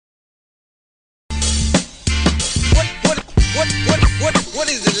What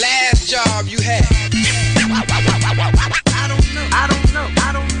is the last job you had? I don't know.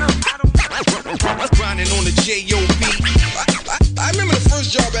 Grinding on the J.O.B. I remember the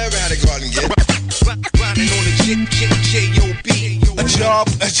first job I ever had to go out and get. Grinding on the J.O.B. A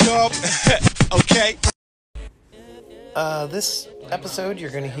job. Okay. This episode, you're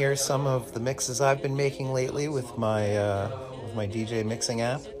going to hear some of the mixes I've been making lately with my DJ mixing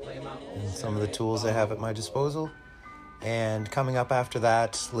app and some of the tools I have at my disposal. And coming up after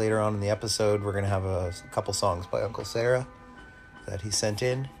that, later on in the episode, we're going to have a couple songs by Uncle Sarah that he sent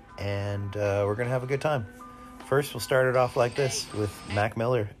in, and we're going to have a good time. First, we'll start it off like this with Mac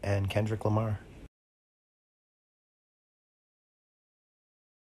Miller and Kendrick Lamar.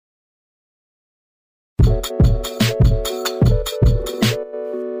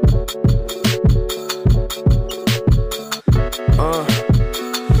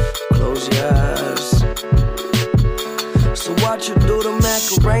 Close your eyes. So watch you do the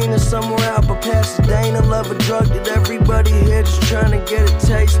Macarena somewhere out by Pasadena. Love a drug that everybody here just trying to get a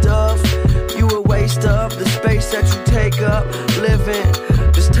taste of. You a waste of the space that you take up living.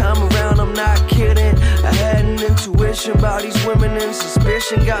 This time around I'm not kidding. I had an intuition about these women and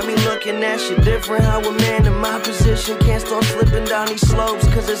suspicion got me looking at shit different. How a man in my position can't start slipping down these slopes,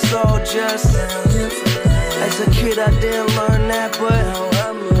 cause it's all just. As a kid I didn't learn that, but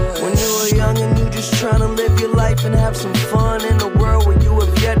when you were young and you just trying to live your life and have some fun in a world where you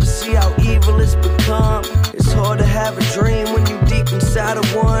have yet to see how evil it's become. It's hard to have a dream when you deep inside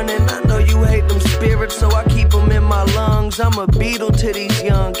of one, and I know you hate them spirits, so I keep them in my lungs. I'm a beetle to these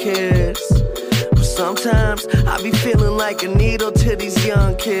young kids, but sometimes I be feeling like a needle to these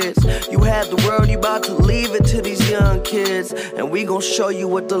young kids. You had the world, you about to leave it to these young kids, and we gon' show you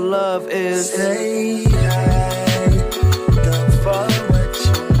what the love is. Stay high, don't fall.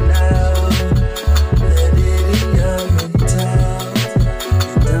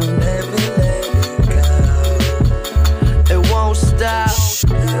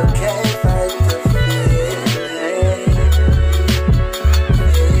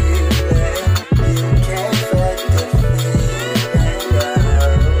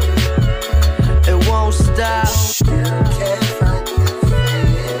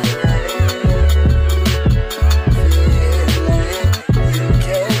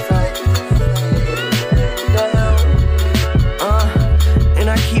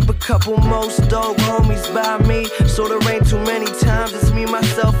 Couple most dope homies by me, so there ain't too many times it's me,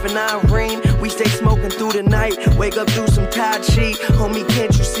 myself, and Irene. We stay smoking through the night, wake up through some Tai Chi. Homie,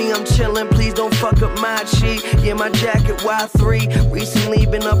 can't you see I'm chillin'? Please don't fuck up my chi. Yeah, my jacket Y3. Recently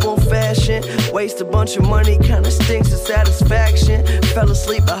been up on fashion. Waste a bunch of money, kinda stinks of satisfaction. Fell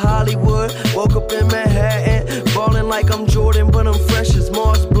asleep at Hollywood, woke up in Manhattan. Ballin' like I'm Jordan, but I'm fresh as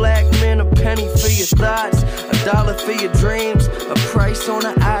Mars Black. Man, a penny for your thoughts, $1 for your dreams, a price on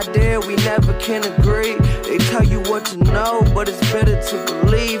an idea we never can agree. They tell you what to know, but it's better to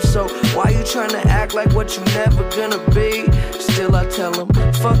believe. So why you tryna act like what you never gonna be? Still I tell them,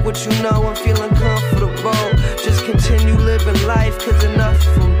 fuck what you know, I'm feeling comfortable. Just continue living life, cause enough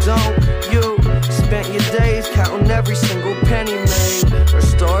of them don't. You spent your days counting every single penny made. Or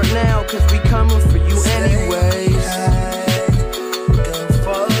start now, cause we coming for you anyways.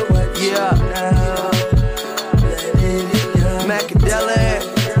 Yeah. Macadelic.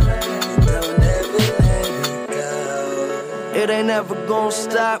 It ain't never gonna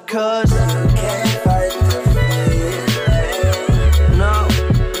stop, cause you can't fight the feeling. No.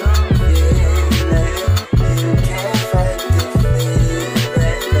 You can't fight the feeling.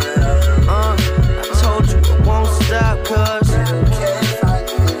 I told you it won't stop, cause you can't fight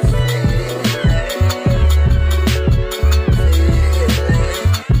the feeling.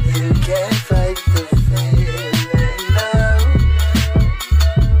 You can't fight the feeling.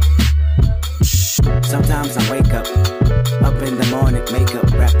 Sometimes I wake up in the morning, makeup,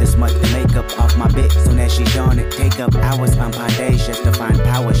 wrap this much of makeup off my bit. Soon as she yawn it, take up hours on my days just to find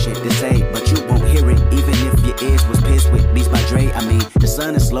power shit to say, but you won't hear it, even if your ears was pissed with Beats by Dre. I mean, the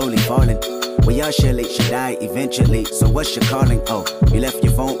sun is slowly falling. Well, y'all surely should die eventually. So what's your calling? Oh, you left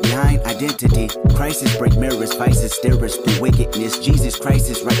your phone behind. Identity crisis, break mirrors, vices, steer us through wickedness. Jesus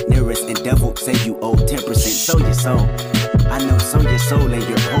Christ is right near us, and devil say you owe 10%. Sow your soul. I know, sow your soul and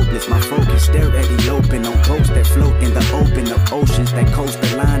you're hopeless. My focus, stare at eloping on boats that float in the open of oceans that coast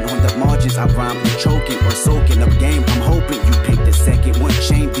the line on the margins. I rhyme with choking or soaking up game. I'm hoping you pick the second one.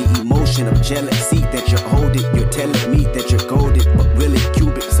 Shame the emotion of jealousy that you're holding. You're telling me that you're golden, but really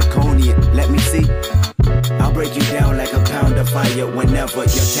cubic, zirconian. Let me see. I'll break you down like a pound of fire whenever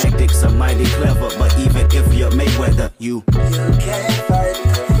your tactics are mighty clever. But even if you're Mayweather, you can't fight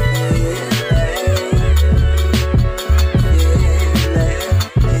the feeling.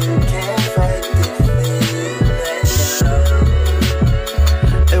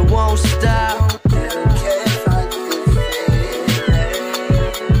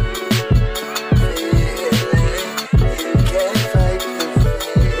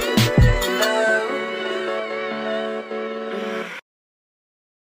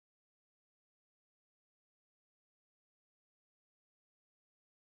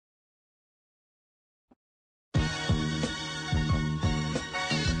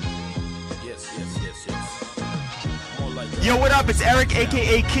 Yo, what up? It's Eric,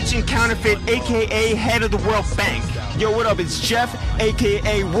 a.k.a. Kitchen Counterfeit, a.k.a. Head of the World Bank. Yo, what up? It's Jeff,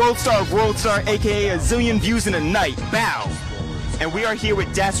 a.k.a. World Star, a.k.a. a zillion views in a night. Bow. And we are here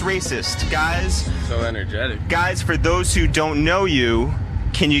with Das Racist. Guys. So energetic. Guys, for those who don't know you,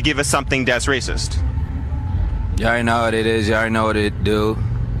 can you give us something Das Racist? You already know what it is. You already know what it do.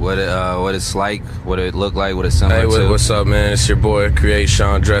 What it's like, what it look like, what it's similar to. Hey, what's up, man? It's your boy,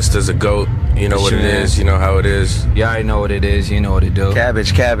 Creation, dressed as a goat. You know what it is. You know how it is. You already know what it is. You know what it do.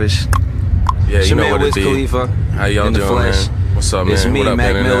 Cabbage. Yeah, you know what it be. Khalifa, how y'all doing, man? What's up, man? It's me, what up,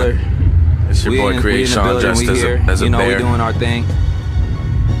 Mac Miller. It's your boy, Creation, dressed as a bear. You know, we're doing our thing.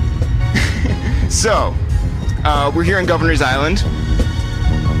 So, we're here on Governor's Island.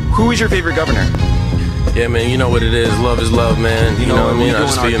 Who is your favorite governor? Yeah, man, you know what it is. Love is love, man. You know what I mean? I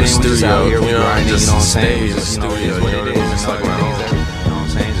just be in the studio. You know, I just stay in the studio. You know what I mean? It's like my home. You know what I'm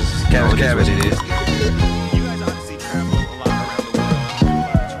saying? Just Cabbage. It is. You guys obviously travel a lot around the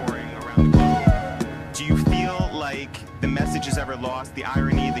world, touring around the globe. Do you feel like the message is ever lost, the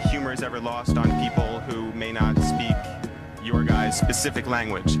irony, the humor is ever lost on people who may not speak your guys' specific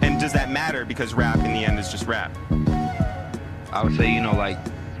language? And does that matter because rap in the end is just rap? I would say, you know, like,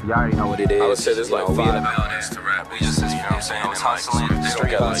 you already know what it is. I would say there's like 5 buildings elements to rap. We just, you know what I'm saying, it's hustling, They don't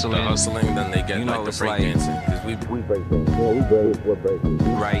straight get like hustling. the hustling, then they get You know, like the it's break like- dancing. Because we break dance. Yeah, we break. We're breaking.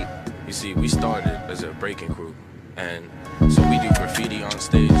 Right. You see, we started as a breaking crew, and so we do graffiti on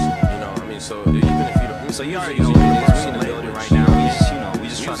stage. You know, I mean, so even if you don't, So you already know what it is. We in the building right now. We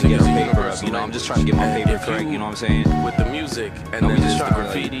just trying to get our paper up. You know, I'm just trying to get my paper correct. You know what I'm saying? with the music, and No, then we just there's the trying to,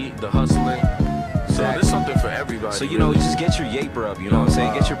 graffiti, the hustling. So there's something for everybody. So you know, really. just get your yaper up. You know what I'm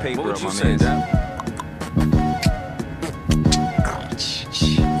saying? Get your paper What up, would you my say, man. Dap?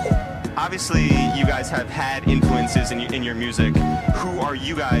 Obviously, you guys have had influences in your music. Who are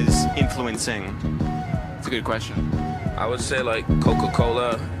you guys influencing? It's a good question. I would say like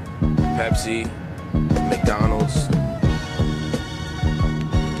Coca-Cola, Pepsi, McDonald's,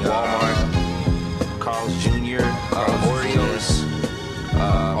 Walmart, Carl's Jr., Oreos,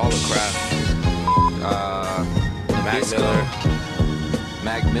 all the crap.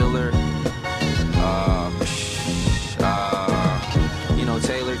 Mac Miller, you know,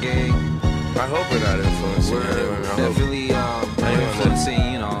 Taylor Gang. I hope we're not influencing anyone. I hope. Definitely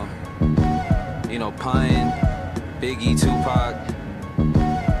influencing, you know, Pine, Biggie, Tupac.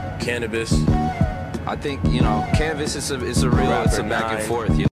 Cannabis. I think, you know, Canvas is a real, it's a back and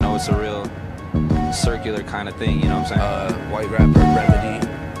forth, you know, it's a real circular kind of thing, you know what I'm saying? White rapper, Remedy.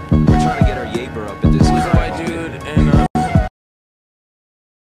 We're trying to get our yaper up at this Who's the current white moment. dude? And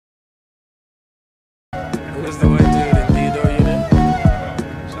who's the white dude in Theodore Unit?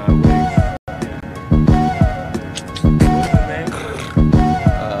 What's his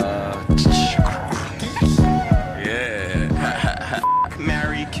name? Yeah.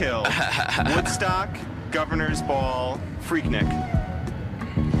 Marry, kill. Woodstock, Governor's Ball, Freaknik.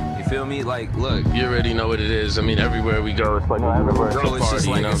 You feel me? Like, look. You already know what it is. I mean, everywhere we go, it's like a universal Bro, it's party, just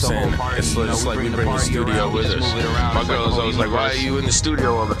you like know what it's I'm a whole saying? party, It's you know, just we like we bring the bring the party studio around, we with just us. move it around. My It's like a girl's whole always like, why are universe. you in the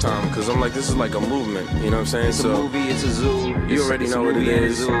studio all the time? Because I'm like, this is like a movement, you know what I'm saying? It's a So movie, it's a zoo. you already know what it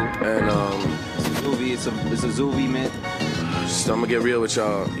is. It's a And it's a zoovie, man. so I'm gonna get real with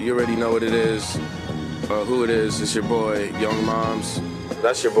y'all. You already know what it is, who it is. It's your boy, Young Moms.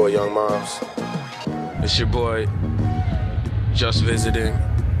 That's your boy, Young Moms. It's your boy, Just Visiting.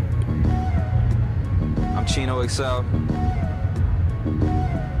 I'm Chino XL.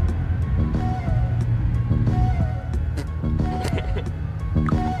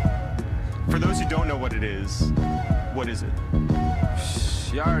 For those who don't know what it is, what is it?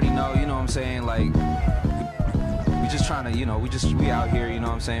 You already know, you know what I'm saying? Like, we just trying to, you know, we out here, you know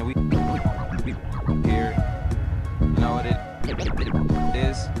what I'm saying? We here, you know what it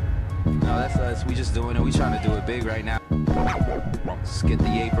is? No, that's us. We just doing it. We trying to do it big right now. Just get the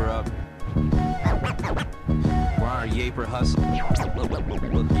yaper up. We're on our yaper hustle.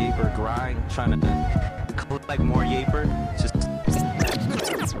 Yaper grind. Trying to collect more yaper. Just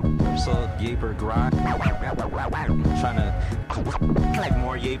so yaper grind. Trying to collect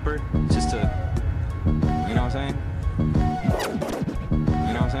more yaper. Just to, you know what I'm saying? You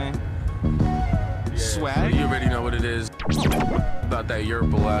know what I'm saying? Swag? So you already know what it is. About that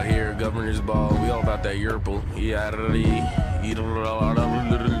Yerple out here, Governor's Ball. We all about that Yerple. Yeah,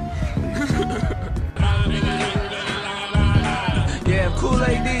 I'm cool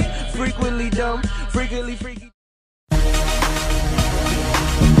AD, frequently dumb, frequently freaky.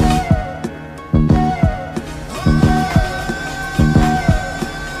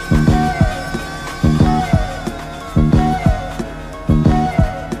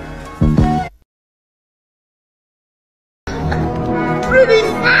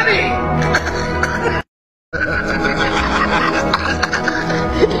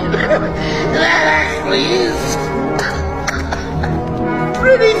 actually is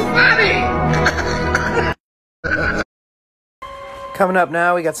pretty funny. Coming up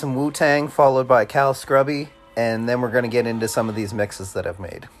now, we got some Wu-Tang, followed by Cal Scrubby, and then we're going to get into some of these mixes that I've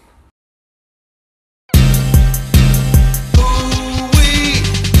made.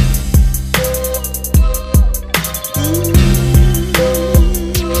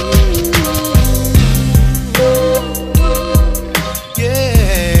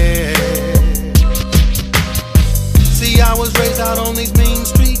 Yeah. See, I was raised out on these mean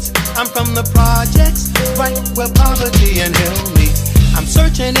streets. I'm from the projects, right where poverty and hell meet. I'm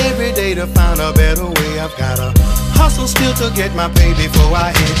searching every day to find a better way. I've gotta hustle still to get my pay before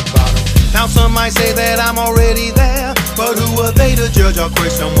I hit bottom. Now some might say that I'm already there, but who are they to judge or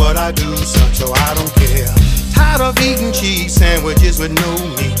question what I do, son? So I don't care. Tired of eating cheese sandwiches with no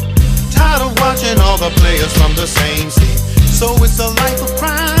meat. Tired of watching all the players from the same seat. So it's a life of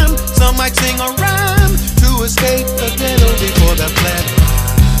crime. Some might sing a rhyme to escape the ghetto before the flatline.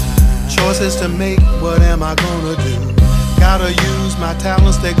 Choices to make, what am I gonna do? Gotta use my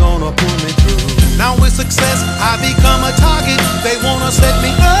talents, they gonna pull me through. Now with success, I become a target. They wanna set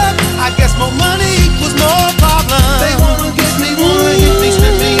me up, I guess more money equals more problems. They wanna get me, wanna hit me,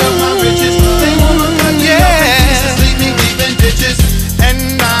 strip me of my riches. They wanna cut me up in pieces, leave me deep in ditches.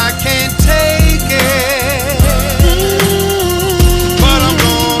 And I can't take it, but I'm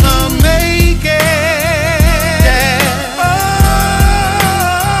gonna make it. Yeah.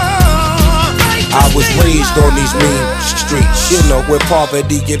 I was raised on these mean streets, you know, where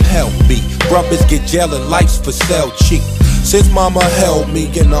poverty and hell be. Brothers get jail and lights for sell cheap. Since mama held me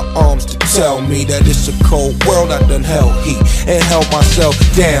in her arms to tell me that it's a cold world, I done held heat and held myself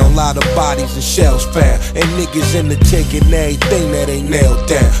down. Lot of bodies and shells found, and niggas in the taking everything that ain't nailed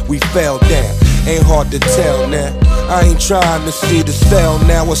down. We fell down, ain't hard to tell now. I ain't trying to see the sell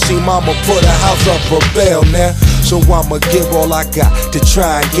now. I see mama put a house up for bail now. So I'ma give all I got to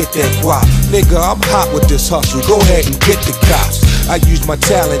try and get that guap. Nigga, I'm hot with this hustle, go ahead and get the cops. I use my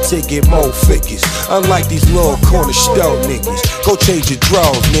talent to get more figures, unlike these little corner store niggas. Go change your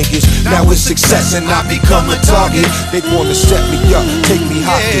drawers, niggas. Now it's success and I become a target. They wanna set me up, take me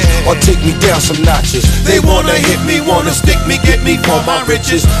hostage, or take me down some notches. They wanna hit me, wanna stick me, get me for my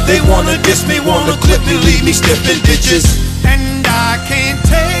riches. They wanna diss me, wanna clip me, leave me stiff in ditches. And I can't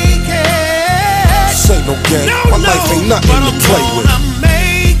take it. This ain't no game, my life ain't nothing to play with.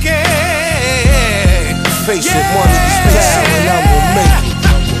 Make it. Face it, money is power and I will make it.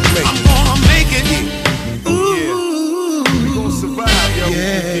 I'm gonna make it. Ooh, we gonna survive, yo.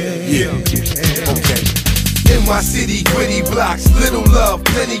 Yeah. Okay. In my city, gritty blocks, little love,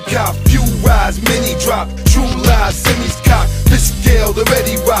 plenty cop, few rise, many drop, true lies, semis cock, fish scale, the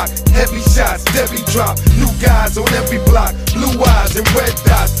ready rock, heavy shots, deadly drop, new guys on every block, blue eyes and red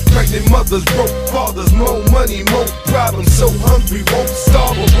dots, pregnant mothers, broke fathers, more money, more problems, so hungry, won't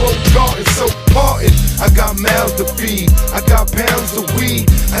starve, a broke garden, so parted. I got mouths to feed, I got pounds of weed,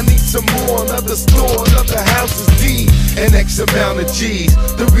 I need some more, another store, another house's deed, an X amount of G's,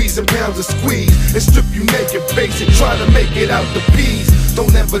 the reason pounds are squeezed, and strip you naked face and try to make it out the peas.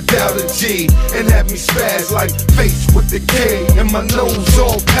 Don't ever doubt a G and have me spaz like face with the K and my nose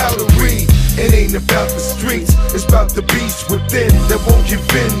all powdery. It ain't about the streets, it's about the beast within that won't give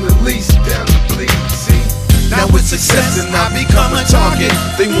in, the least down the bleed. See? Now with success and I become a target.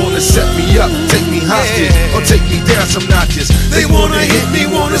 They wanna set me up, take me hostage, or take me down some notches. They wanna hit me,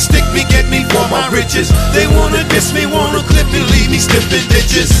 wanna stick me, get me for my riches. They wanna diss me, wanna clip me, leave me stiff in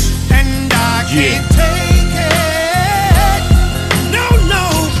ditches. And I can't take it. No,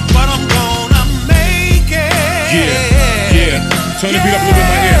 but I'm gonna make it. Yeah. Turn the beat up a little bit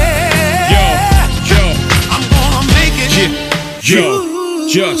in my ear. Yo. I'm gonna make it. Yo.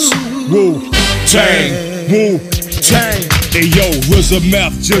 Just Wu-Tang. Wu-Tang. Hey yo, RZA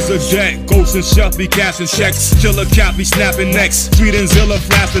meth, Jizza deck, Ghost and Chef be cashing checks, Killer Cap be snapping necks, Street and Zilla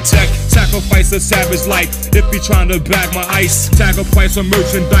flash attack, sacrifice a savage life, if he trying to bag my ice, sacrifice some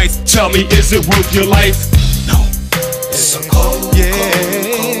merchandise, tell me is it worth your life? No, it's a cold,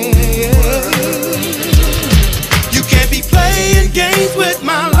 You can't be playing games with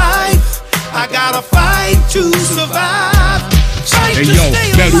my life, I gotta fight to survive. Hey yo,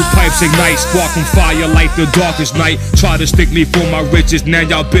 metal pipes ignite, spark from fire like the darkest night. Try to stick me for my riches, now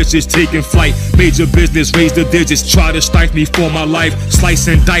y'all bitches taking flight. Major business, raise the digits, try to stifle me for my life. Slice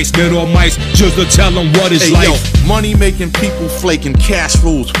and dice, men or mice, just to tell them what it's like. Yo, money making, people flaking, cash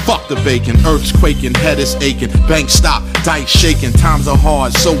rules, fuck the bacon. Earth's quaking, head is aching, bank stop, dice shaking. Times are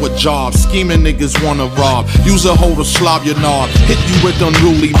hard, so a job, scheming niggas wanna rob. Use a hoe to slob your knob, hit you with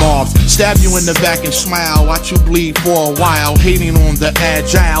unruly mobs. Stab you in the back and smile, watch you bleed for a while. hating on the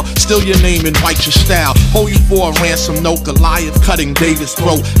agile. Steal your name and bite your style. Hold you for a ransom note, Goliath cutting David's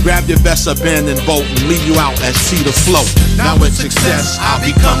throat. Grab your best abandoned boat and leave you out at sea to float. Now with success, I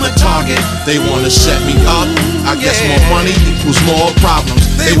become a target. They wanna set me up, I guess more money equals more problems.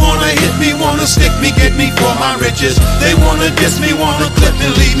 They wanna hit me, wanna stick me, get me for my riches. They wanna diss me, wanna clip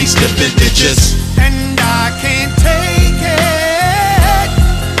and leave me skipping ditches. And I can't take it,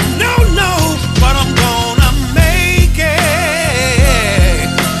 no, no, but I'm gonna make it,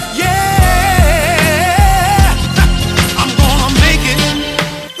 yeah, I'm gonna make it,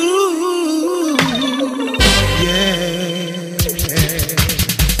 ooh, yeah.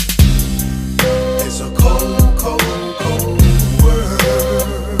 It's a cold, cold, cold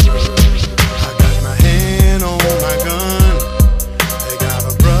world. I got my hand on my gun. They got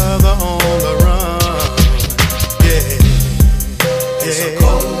a brother on the run. Yeah, it's a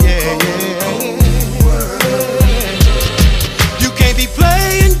cold, cold world. You can't be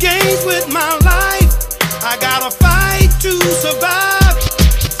playing games with my life. I gotta fight to survive,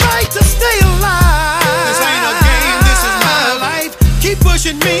 fight to stay alive. This ain't a game, this is my life. Keep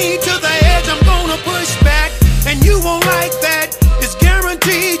pushing me to the edge, I'm gonna push back. And you won't like that, it's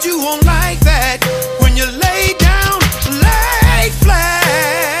guaranteed you won't like that. When you lay down, lay flat.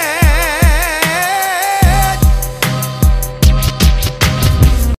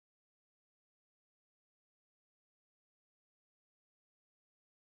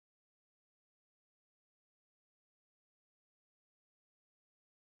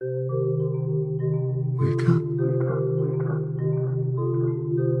 Wake up.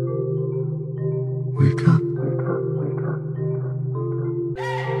 Wake up.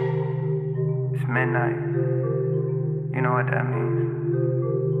 It's midnight. You know what that means.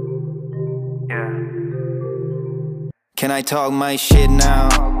 Yeah. Can I talk my shit now?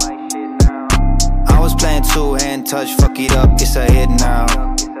 I was playing two-hand touch, fuck it up, it's a hit now.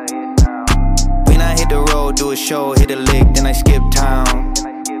 When I hit the road, do a show, hit a lick, then I skip town.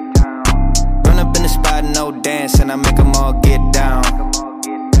 Run up in the spot, no dancing, I make them all get down.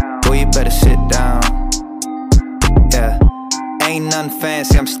 Boy, you better sit down. Yeah. Ain't nothing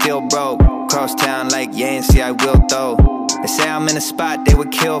fancy, I'm still broke. Cross town like Yancey, I will though. They say I'm in a spot they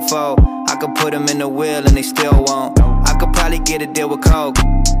would kill for. I could put them in the wheel and they still won't. I could probably get a deal with Coke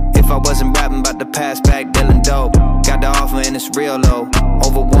if I wasn't rapping about the past back dealing dope. Got the offer and it's real low.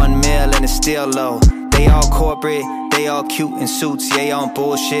 Over 1 mil and it's still low. They all corporate, they all cute in suits. Yeah, on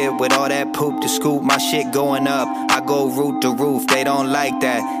bullshit with all that poop to scoop. My shit going up, I go roof to roof. They don't like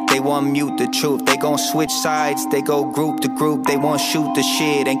that, they want mute the truth. They gon' switch sides, they go group to group. They won't shoot the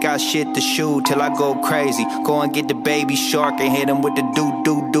shit, ain't got shit to shoot till I go crazy. Go and get the baby shark and hit him with the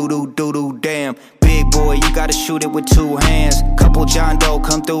do-do-do-do-do-do. Damn, big boy, you gotta shoot it with 2 hands. Couple John Doe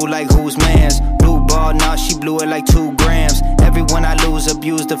come through like whose mans. Blue ball, nah, she blew it like 2 grams. Everyone I lose,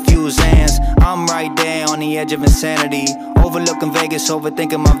 abuse the few Zans. I'm right there on the edge of insanity. Overlooking Vegas,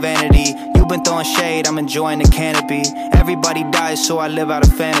 overthinking my vanity. You been throwing shade, I'm enjoying the canopy. Everybody dies, so I live out a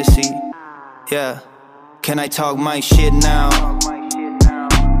fantasy. Yeah, can I talk my shit now?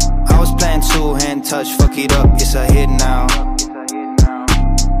 I was playing two-hand touch, fuck it up, it's a hit now.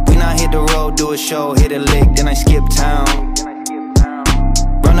 When I hit the road, do a show, hit a lick, then I skip town.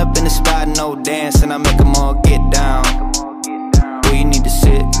 Run up in the spot, no dance, and I make them all get down. Boy, you need to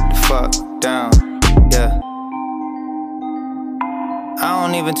sit the fuck down, yeah. I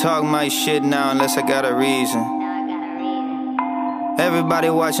don't even talk my shit now unless I got a reason. Everybody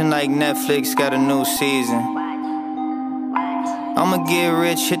watching like Netflix got a new season. I'ma get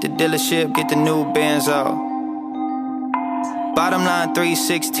rich, hit the dealership, get the new Benz out. Bottom line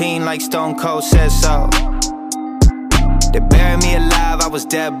 316 like Stone Cold says so. They buried me alive, I was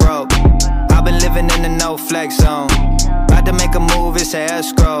dead broke. I've been living in the no flex zone. About to make a move, it's a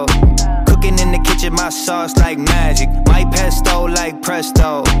escrow. Cooking in the kitchen, my sauce like magic. My pesto like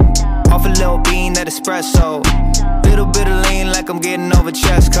presto. Off a little bean, that espresso. Little bit of lean like I'm getting over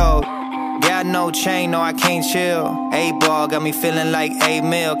chest cold. Got no chain, no I can't chill. 8-ball got me feeling like 8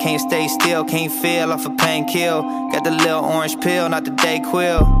 mil. Can't stay still, can't feel off a painkiller. Got the little orange pill, not the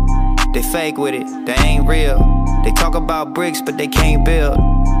Dayquil. They fake with it, they ain't real. They talk about bricks, but they can't build.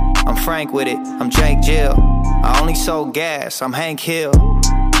 I'm frank with it, I'm Jake Jill. I only sold gas, I'm Hank Hill.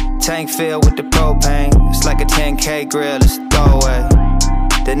 Tank filled with the propane. It's like a 10K grill, it's a throwaway.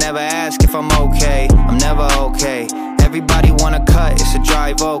 They never ask if I'm okay, I'm never okay. Everybody wanna cut, it's a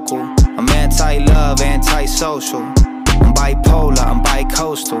dry vocal. I'm anti-love, anti-social. I'm bipolar, I'm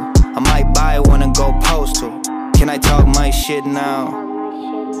bi-coastal. I might buy one and go postal. Can I talk my shit now?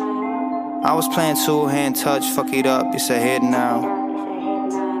 I was playing two-hand touch, fuck it up, it's a hit now.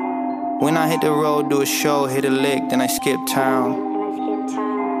 When I hit the road, do a show, hit a lick, then I skip town.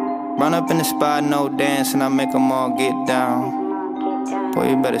 Run up in the spot, no dance, and I make them all get down.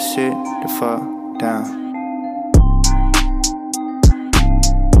 Boy, you better sit the fuck down.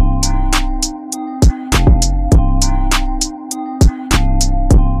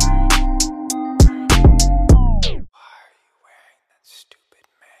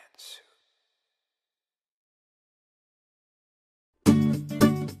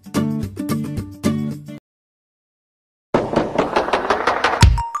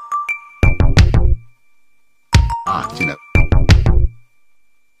 You know,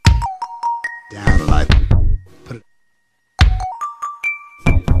 down and I put it.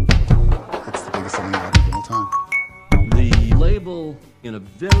 That's the biggest selling album of all time. The label, in a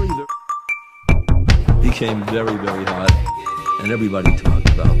very became very hot, and everybody talked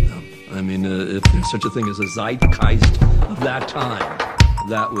about them. I mean, if there's such a thing as a zeitgeist of that time,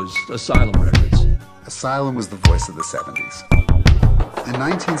 that was Asylum Records. Asylum was the voice of the 70s. In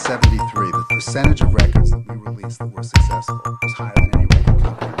 1973, the percentage of records that we released that were successful was higher than any record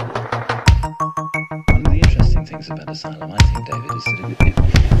company. One of the interesting things about Asylum, I think, David, is that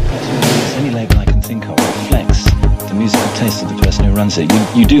if any label I can think of reflects the musical taste of the person who runs it.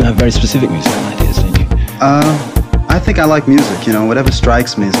 You do have very specific musical ideas, don't you? I think I like music. You know, whatever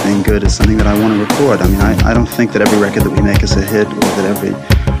strikes me as being good is something that I want to record. I mean, I don't think that every record that we make is a hit, or that every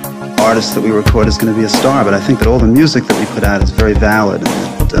artist that we record is going to be a star, but I think that all the music that we put out is very valid,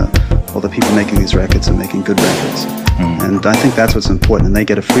 and that all the people making these records are making good records. And I think that's what's important, and they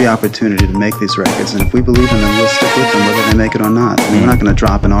get a free opportunity to make these records, and if we believe in them, we'll stick with them whether they make it or not. I mean, we're not going to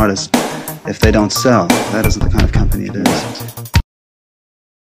drop an artist if they don't sell. That isn't the kind of company it is.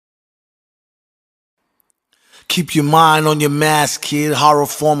 Keep your mind on your mask, kid. Horror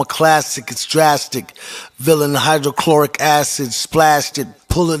form a classic, it's drastic. Villain hydrochloric acid, splashed it.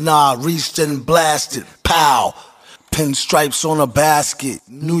 Pull a knob, reached it and blasted. Pow! Pinstripes on a basket.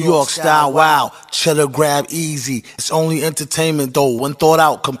 New York style, wow. Cheddar grab easy. It's only entertainment though, when thought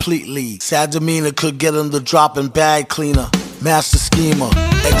out completely. Sad demeanor could get him the drop and bag cleaner. Master schemer,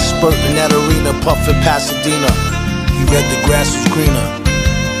 expert in that arena, puffin' Pasadena. He read the grass was greener.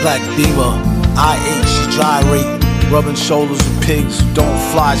 Black Beamer, IH, gyrate. Rubbing shoulders with pigs who don't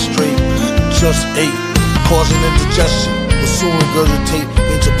fly straight. Just ate, causing indigestion. Will soon regurgitate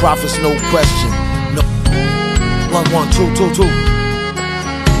into profits, no question. No. 1, 1, 2, 2, 2.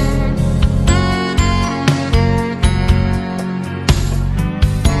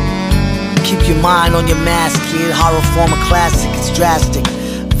 Keep your mind on your mask, kid. Horror form a classic, it's drastic.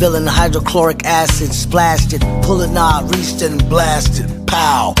 Villain hydrochloric acid, splashed it. Pull a knob, reached it and blasted.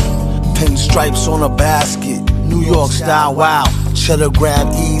 Pow! Pinstripes on a basket. New York style, wow. Cheddar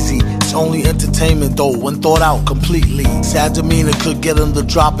grab easy. It's only entertainment though, when thought out completely. Sad demeanor could get him the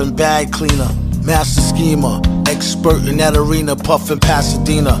drop and bag cleaner. Master schemer, expert in that arena, puffin'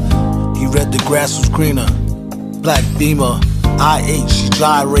 Pasadena. He read the grass was greener. Black Beamer, IH,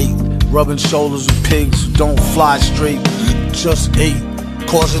 gyrate. Rubbing shoulders with pigs who don't fly straight. Just ate,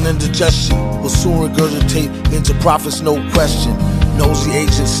 causing indigestion. Will soon regurgitate into profits, no question. Nosy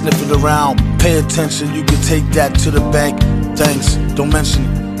agents sniffing around. Pay attention, you can take that to the bank. Thanks, don't mention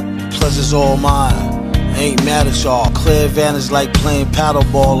it. Pleasure's all mine. Ain't mad at y'all. Clear advantage like playing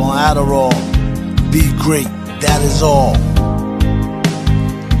paddleball on Adderall. Be great, that is all.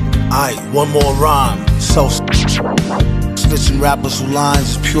 Aight, one more rhyme. Snitching rappers who lines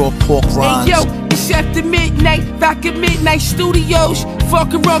is pure pork rinds. Hey yo, it's after midnight, back at Midnight Studios.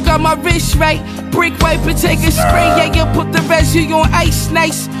 Fucking wrong, got my wrist right. Brick wipe and take a spray, yeah, you put the residue on ice,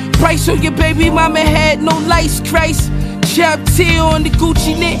 nice. Price on your baby mama head, no lights, Christ. Chop tear on the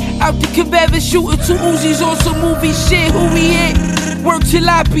Gucci knit, out the Cabeva shooting 2 Uzis on some movie shit. Who we hit? Work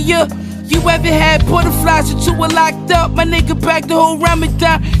tilapia. You ever had butterflies until we're locked up? My nigga back the whole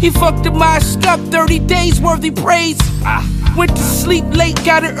Ramadan. He fucked the mosque up, 30 days worthy praise. Went to sleep late,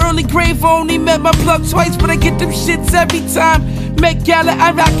 got an early grave. Only met my plug twice, but I get them shits every time. Met Gala,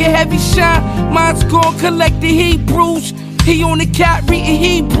 I rock a heavy shine. Mine's gone, collect the Hebrews. He on the cat reading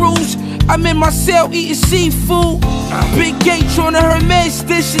Hebrews. I'm in my cell eating seafood. Big gate trying to Hermes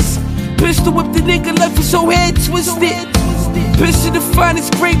dishes. Pistol whip the nigga left his whole head twisted. Picture the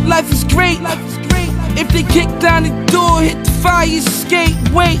finest grape, life is great. If they kick down the door, hit the fire escape.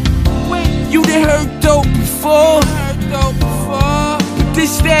 Wait, you done heard dope before. But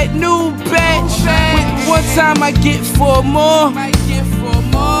this that new batch. With one time I get 4 more.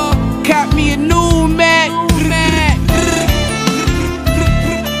 Cop me a new Mac.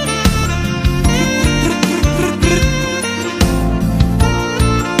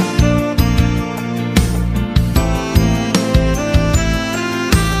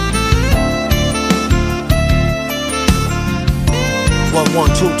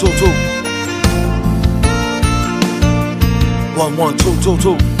 2 2 2. 1 1 2 2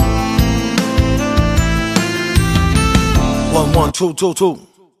 2. 1 1 2 2 2.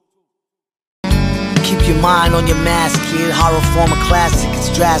 Keep your mind on your mask, kid. Horror form a classic, it's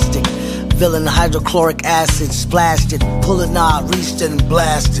drastic. Villain hydrochloric acid, splashed it. Pull a knob, reached it and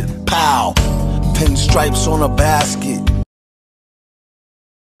blasted. Pow. Pinstripes on a basket.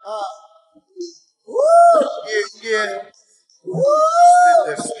 Yeah.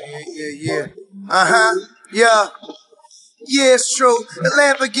 Yeah. Yeah, it's true. The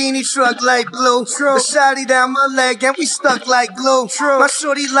Lamborghini truck like blue. The shotty down my leg and we stuck like glue. My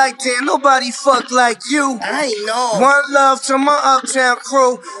shorty like, damn, nobody fuck like you. I ain't know. One love to my uptown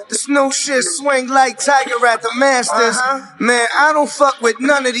crew. This new shit swing like Tiger at the Masters. Man, I don't fuck with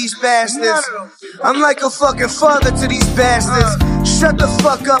none of these bastards. I'm like a fucking father to these bastards. Shut the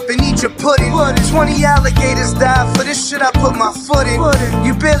fuck up and eat your pudding. 20 alligators died for this shit I put my foot in.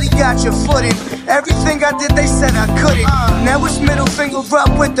 You barely got your foot in. Everything I did they said I couldn't. Now it's middle finger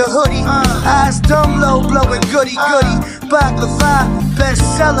up with the hoodie. Eyes dumb low blowing goody goody. Baklava,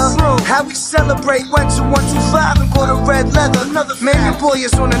 bestseller. How we celebrate, went to 125 and bought a red leather. Man, your boy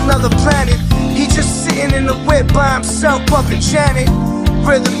is on another planet. He just sitting in the whip by himself bumping Janet.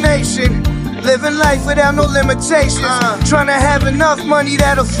 Rhythm Nation. Living life without no limitations. Trying to have enough money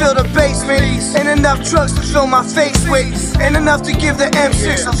that'll fill the basement. Ain't enough drugs to fill my face with. Ain't enough to give the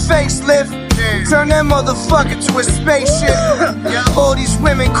M6 a facelift. Turn that motherfucker to a spaceship. All these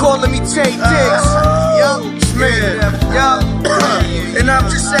women calling me Tay Diggs. And I'm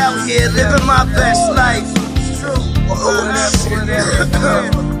just out here living my best life.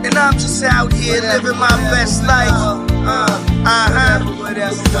 And I'm just out here living my best life.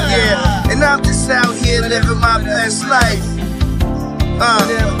 Yeah, and I'm just out here living my best life.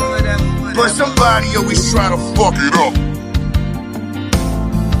 But somebody always try to fuck it up.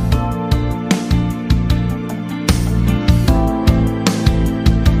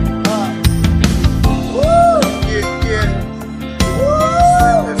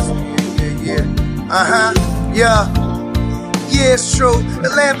 Yeah, it's true. The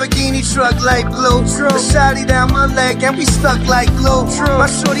Lamborghini truck like blue. The shotty down my leg and we stuck like glue. My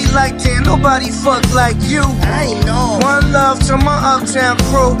shorty like, damn, nobody fuck like you. I ain't know. One love to my uptown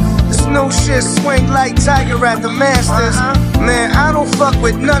crew. This new shit swing like Tiger at the Masters. Man, I don't fuck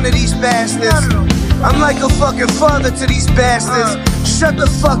with none of these bastards. I'm like a fucking father to these bastards. Shut the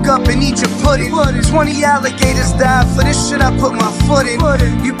fuck up and eat your pudding. 20 alligators died for this shit I put my foot in.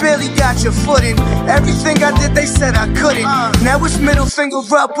 You barely got your foot in. Everything I did they said I couldn't. Now it's middle finger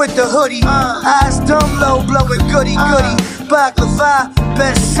up with the hoodie. Eyes dumb low blowing goody goody. Baklava,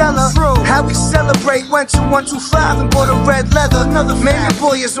 bestseller. How we celebrate, went to 125 and bought a red leather. Man, your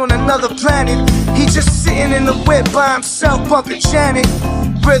boy is on another planet. He just sitting in the whip by himself bumping Janet.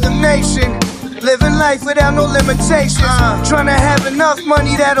 Rhythm Nation. Living life without no limitations. Trying to have enough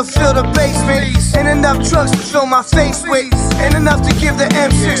money that'll fill the basement. Ain't enough drugs to fill my face with. Ain't enough to give the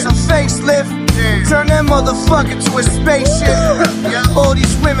M6 a facelift. Turn that motherfucker to a spaceship. All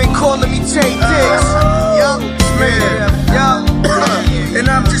these women calling me Tay Diggs. And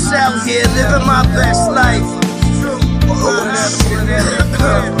I'm just out here living my best life.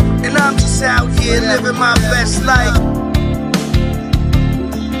 And I'm just out here living my best life.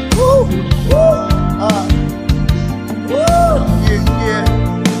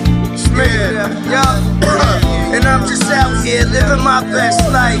 And I'm just out here living my best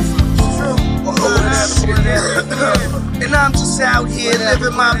life. And I'm just out here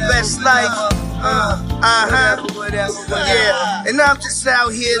living my best life. Yeah, and I'm just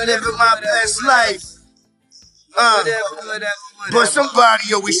out here living my best life. But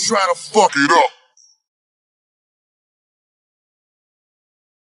somebody always try to fuck it up.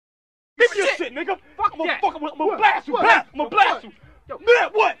 Give me your shit, nigga. Fuck, I'm gonna blast you. I'm gonna blast you. Yo, man,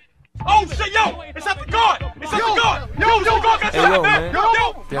 what? Oh shit, yo, it's at the guard. It's at the guard. Yo, it's at the guard. Hey, yo, man.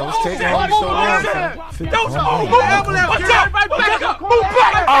 Yo, what's taking him so long, man? Move up. Back up. Move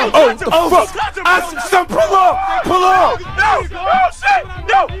back. Oh, fuck. Son, pull up. Pull up. Yo, shit.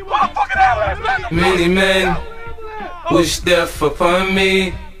 Yo, motherfucking ambulance. Many men wish death upon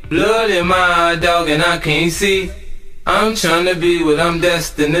me. Blood in my eye, dog, and I can't see. I'm trying to be what I'm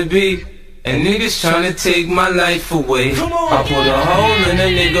destined to be. And niggas tryna take my life away. I put a hole in a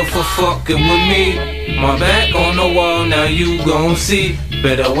nigga for fucking with me. My back on the wall, now you gon' see.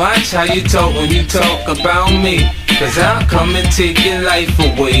 Better watch how you talk when you talk about me. Cause I'll come and take your life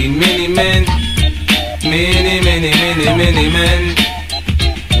away. Many men, many men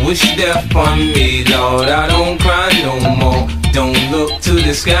wish death on me, Lord. I don't cry no more. don't look to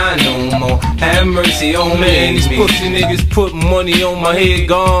the sky no more. Have mercy on me. Man, these pussy niggas put money on my head.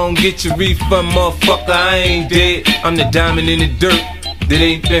 Gone, get your refund, motherfucker, I ain't dead. I'm the diamond in the dirt that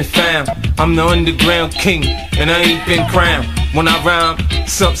ain't been found. I'm the underground king, and I ain't been crowned. When I rhyme,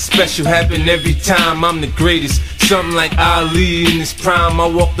 something special happen every time. I'm the greatest, something like Ali in his prime. I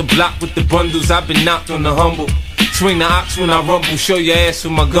walk the block with the bundles, I've been knocked on the humble. Swing the ox when I rumble, show your ass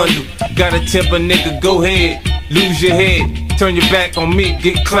with my gun do. Gotta tip a nigga, go ahead, lose your head. Turn your back on me,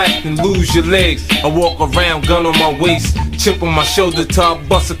 get clapped and lose your legs. I walk around, gun on my waist, chip on my shoulder, top,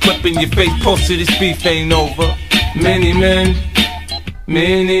 bust a clip in your face. Posted, this beef ain't over. Many men,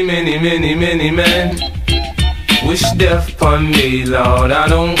 many men wish death upon me, Lord. I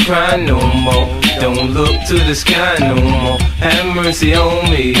don't cry no more, don't look to the sky no more. Have mercy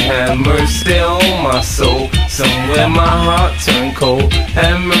on me, have mercy on my soul. Somewhere my heart turned cold.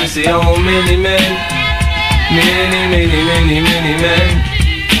 Have mercy on many men, many men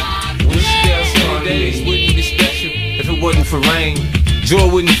wish death upon me. Wouldn't be special if it wasn't for rain. Joy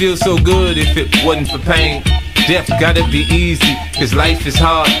wouldn't feel so good if it wasn't for pain. Death gotta be easy, cause life is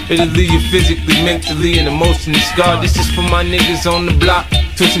hard. It'll leave you physically, mentally, and emotionally scarred. This is for my niggas on the block,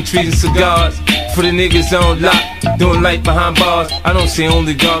 twisting trees and cigars. For the niggas on lock, doing life behind bars. I don't say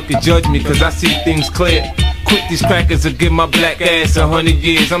only God can judge me, cause I see things clear. Quit these crackers will give my black ass 100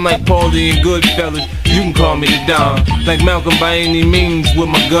 years. I'm like Paulie and Goodfellas, you can call me the Don. Like Malcolm by any means, with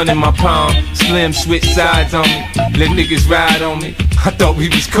my gun in my palm. Slim switch sides on me, let niggas ride on me. I thought we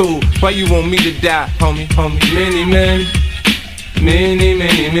was cool, why you want me to die, homie, homie? Many men,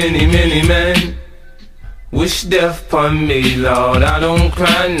 many men wish death upon me, Lord. I don't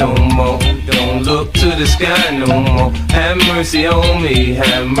cry no more, don't look to the sky no more. Have mercy on me,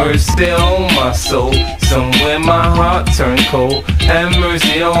 have mercy on my soul. Somewhere my heart turned cold. Have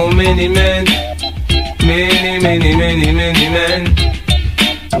mercy on many men, many men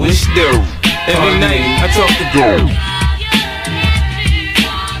wish death. Every night I talk to God.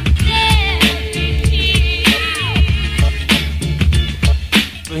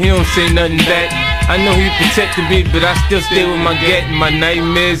 He don't say nothing back. I know he protected me, but I still stay with my gat and my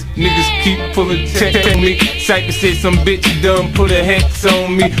nightmares. Niggas keep pulling tech on me. Cypher said some bitch done put a hex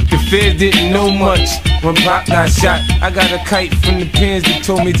on me. The feds didn't know much when Pop got shot. I got a kite from the pins that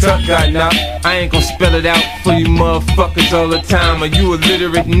told me Tuck got knocked. I ain't gon' spell it out for you motherfuckers all the time. Are you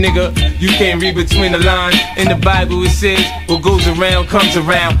illiterate nigga? You can't read between the lines. In the Bible it says, what goes around comes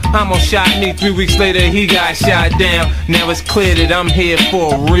around. Homo shot me, 3 weeks later he got shot down. Now it's clear that I'm here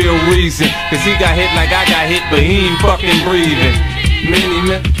for a real reason, cause he got hit like I got hit, but he ain't fucking breathing. Many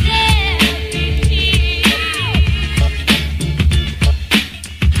men,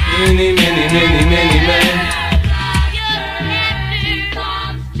 many men.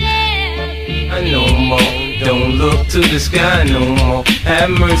 I no more, don't look to the sky no more.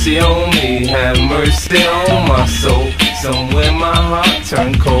 Have mercy on me, have mercy on my soul. Somewhere my heart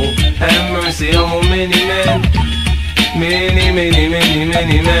turned cold. Have mercy on many men,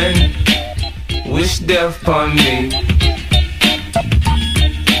 many men wish death upon me.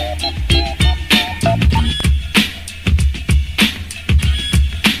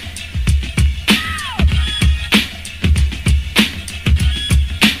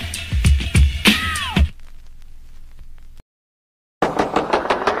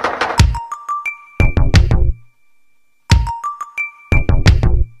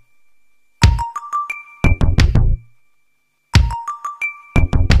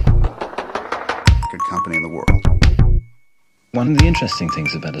 Company in the world. One of the interesting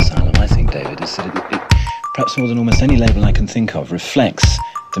things about Asylum, I think, David, is that it perhaps more than almost any label I can think of, reflects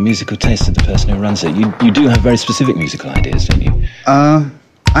the musical taste of the person who runs it. You do have very specific musical ideas, don't you?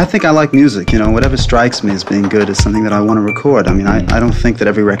 I think I like music. You know, whatever strikes me as being good is something that I want to record. I mean, I don't think that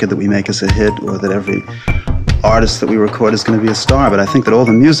every record that we make is a hit, or that every artist that we record is going to be a star, but I think that all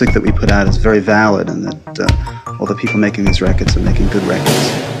the music that we put out is very valid, and that all the people making these records are making good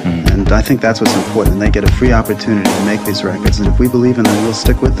records. And I think that's what's important. They get a free opportunity to make these records, and if we believe in them, we'll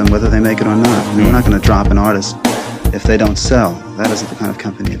stick with them whether they make it or not. I mean, we're not going to drop an artist if they don't sell. That isn't the kind of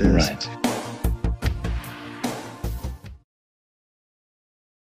company it is. Right.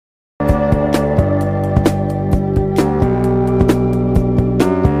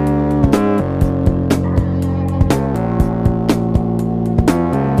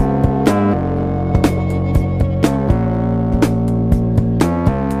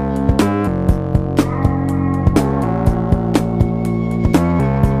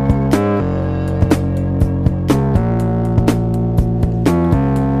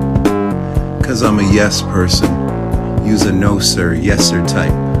 I'm a yes person. Use a no sir, yes sir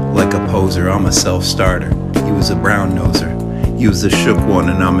type. Like a poser, I'm a self-starter. He was a brown noser. You's a shook one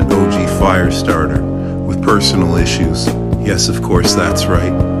and I'm an OG fire starter with personal issues. Yes, of course, that's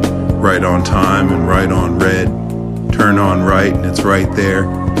right. Right on time and right on red. Turn on right and it's right there.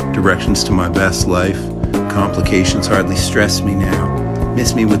 Directions to my best life. Complications hardly stress me now.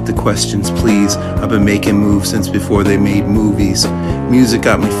 Miss me with the questions, please. I've been making moves since before they made movies. Music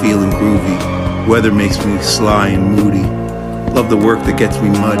got me feeling groovy. Weather makes me sly and moody. Love the work that gets me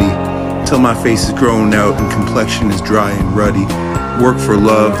muddy. Till my face is grown out and complexion is dry and ruddy. Work for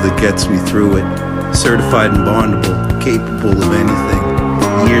love that gets me through it. Certified and bondable, capable of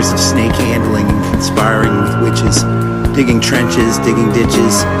anything. Years of snake handling and conspiring with witches. Digging trenches, digging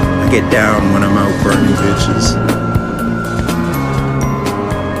ditches. I get down when I'm out burning bitches.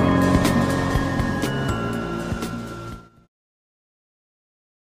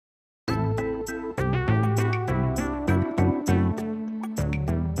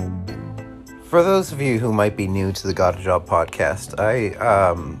 For those of you who might be new to the Got a Job podcast,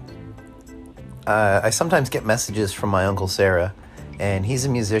 I sometimes get messages from my Uncle Sarah, and he's a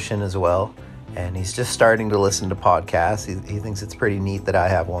musician as well, and he's just starting to listen to podcasts. He thinks it's pretty neat that I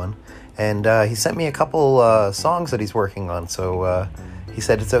have one, and he sent me a couple songs that he's working on, so he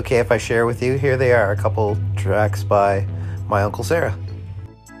said it's okay if I share with you. Here they are, a couple tracks by my Uncle Sarah.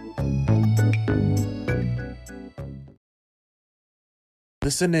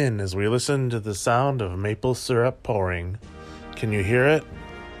 Listen in as we listen to the sound of maple syrup pouring. Can you hear it?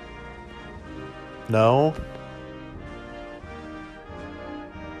 No?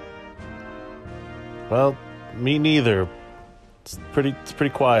 Well, me neither. It's pretty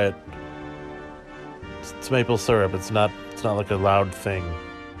quiet. It's maple syrup. It's not like a loud thing.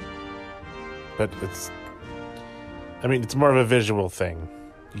 But it's more of a visual thing.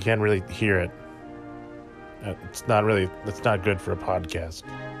 You can't really hear it. It's not good for a podcast.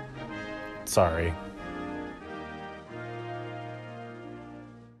 Sorry.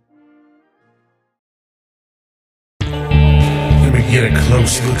 Let me get a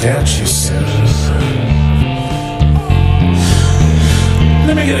close look at you, son.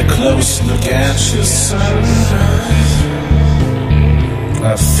 Let me get a close look at you, son.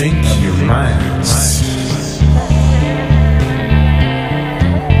 I think you're mine.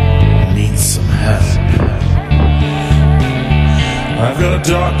 Need some help. I've got a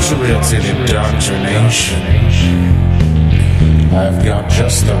doctorate in indoctrination. I've got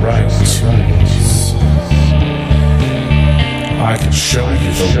just the right tools. I can show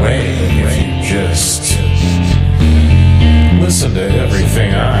you the way if you just listen to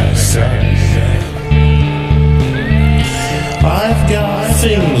everything I say. I've got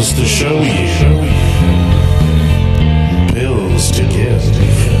things to show you, pills to give.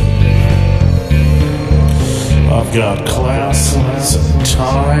 I've got classes and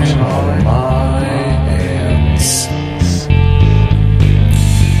time on my hands.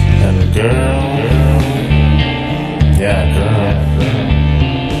 And a girl,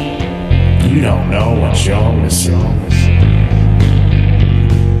 you don't know what you're missing.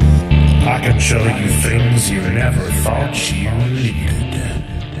 I can show you things you never thought you needed,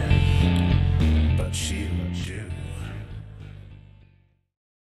 but you do.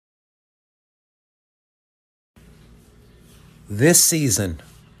 This season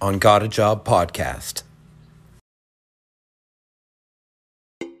on Got a Job podcast.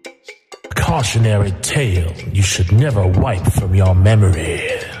 A cautionary tale you should never wipe from your memory.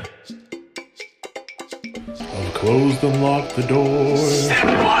 I've closed and locked the door. Step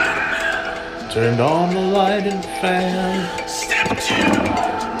 1. Turned on the light and fan. Step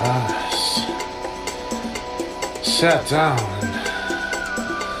 2. Sat down.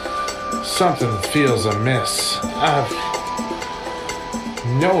 Something feels amiss. I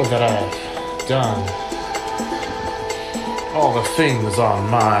know that I've done all the things on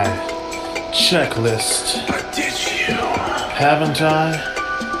my checklist. But did you? Haven't I?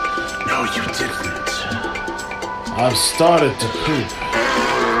 No, you didn't. I've started to poop.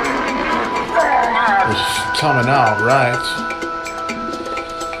 It's coming out right.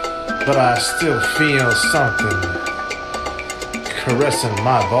 But I still feel something caressing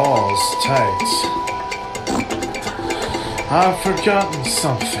my balls tight. I've forgotten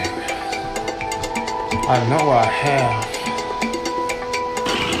something. I know I have.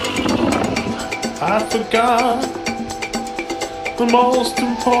 I forgot the most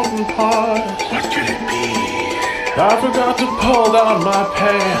important part. What could it be? I forgot to pull down my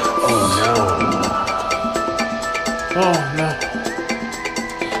pants. Oh no.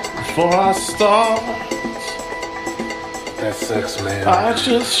 Before I start, That sex, man. I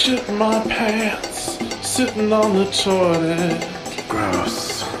just shit my pants, sitting on the toilet.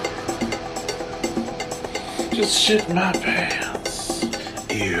 Gross. Just shit my pants.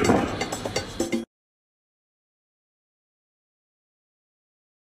 ear.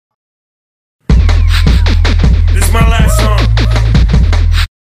 This is my last song.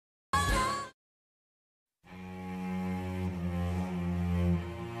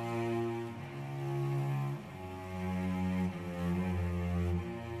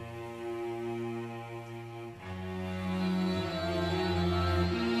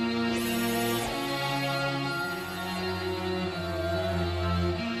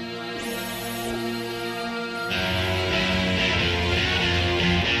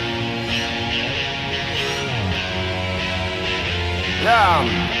 Yeah.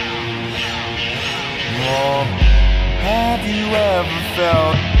 Oh, have you ever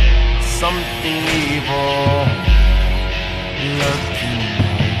felt something evil lurking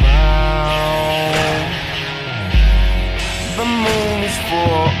around? The moon is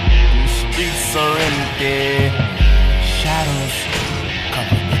full, the streets are empty, shadows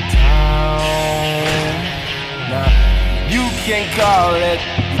cover the town. Now, you can't call it,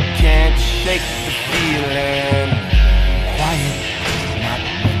 you can't shake the feeling. Quiet, not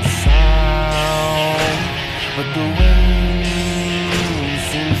one sound, but the wind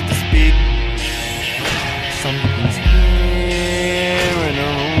seems to speak. Something's here in a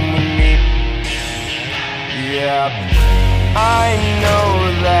room with me. Yeah, I know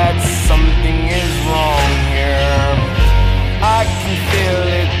that something is wrong here. I can feel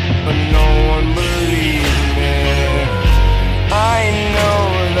it, but no one believes me. I know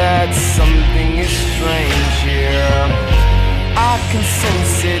that something is strange here. I can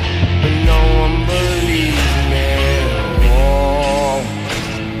sense it, but no one believes me. Oh.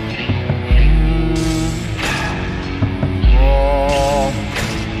 Oh.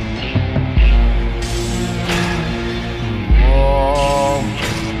 Oh.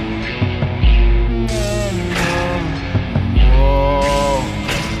 Oh.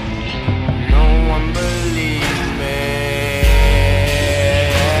 No one believes me.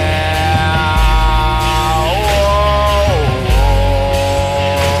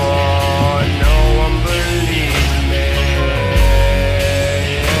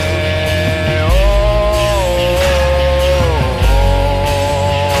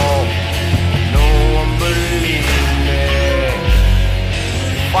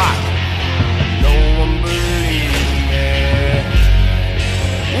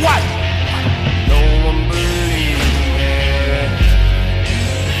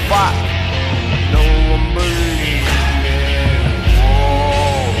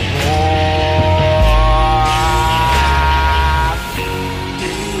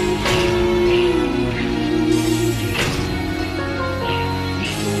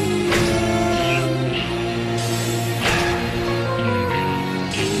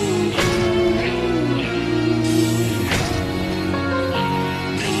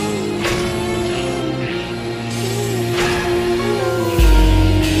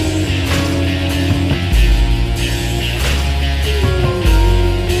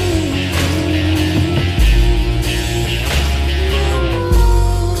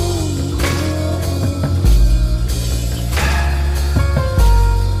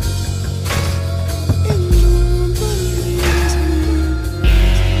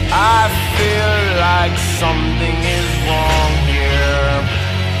 Something is wrong here.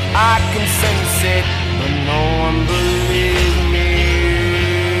 I can sense it, but no one believes me.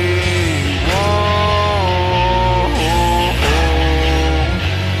 Whoa.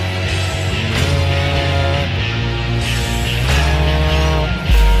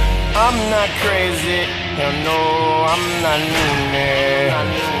 I'm not crazy, hell no, I'm not loony. I'm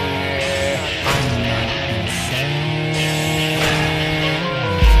not insane.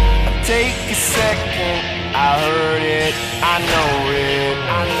 Take a second, I heard it, I know it,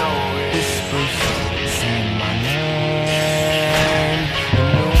 Whispers say my name.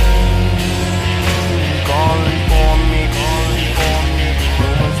 Calling for me, no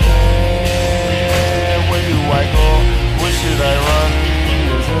one's there. Where do I go? Where should I run?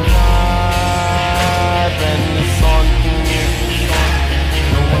 There's a vibe and there's something new.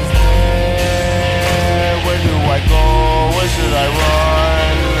 No one's there. Where do I go? Where should I run?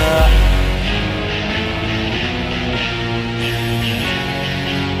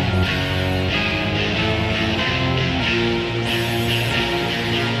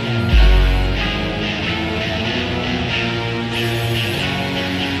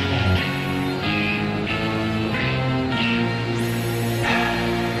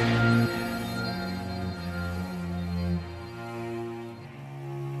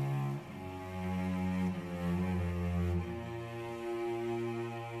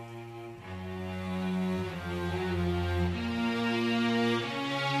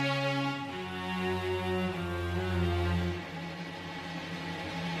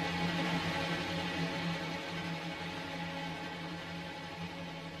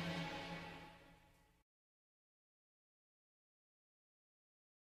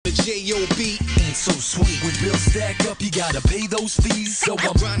 J.O.B. ain't so sweet. When bills stack up, you gotta pay those fees. So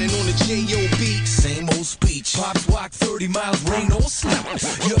I'm grinding on the J.O.B. Same old speech. Pops walk 30 miles, rain or sleep.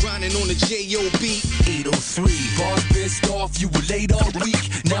 You're grinding on the J.O.B. 803. Boss pissed off, you were late all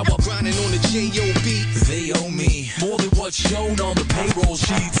week. Now I'm grinding on the J.O.B. They owe me more than what's shown on the payroll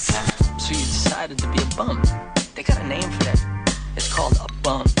sheets. So you decided to be a bum. They got a name for that. It's called a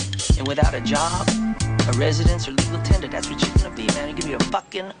bum. And without a job, a residence, or legal tender, that's what you're gonna be, man. You're gonna be a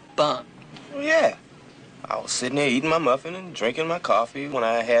fucking bum. Well, yeah. I was sitting there eating my muffin and drinking my coffee when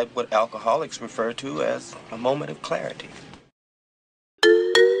I had what alcoholics refer to as a moment of clarity.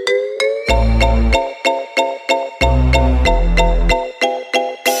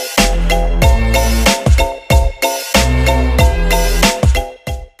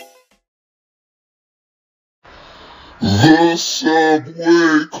 The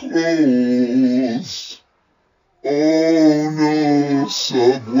subway closed.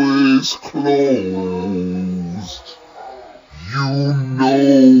 Oh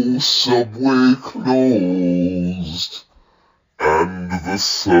no, Subway's closed. You know Subway closed.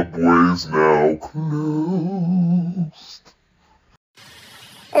 And the Subway's now closed. The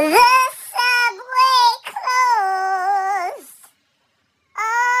Subway closed.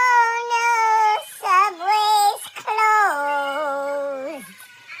 Oh no, Subway's closed.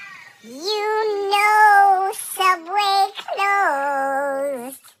 You know Subway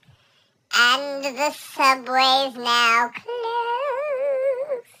closed. And the Subway's now closed.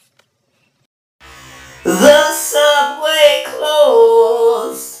 The Subway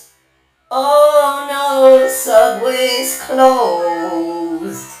closed. Oh no, Subway's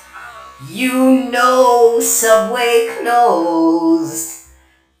closed. You know Subway closed.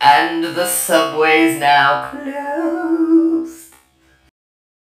 And the Subway's now closed.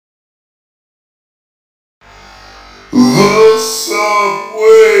 The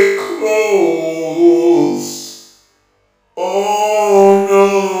Subway closed. Oh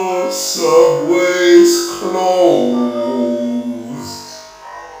no, Subway's closed.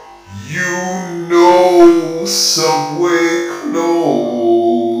 You know Subway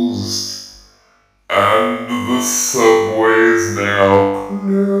closed. And the Subway's now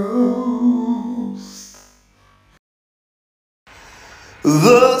closed.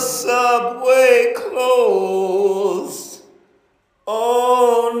 The Subway closed.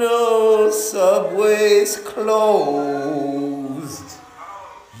 Oh no, Subway's closed.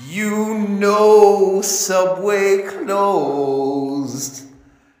 You know Subway closed.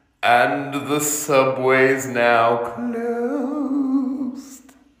 And the Subway's now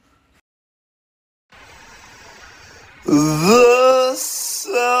closed. The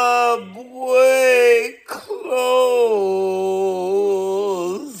Subway closed.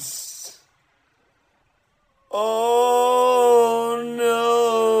 Oh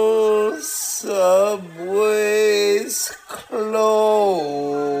no, Subway's closed.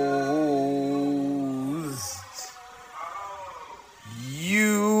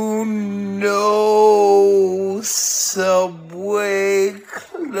 You know Subway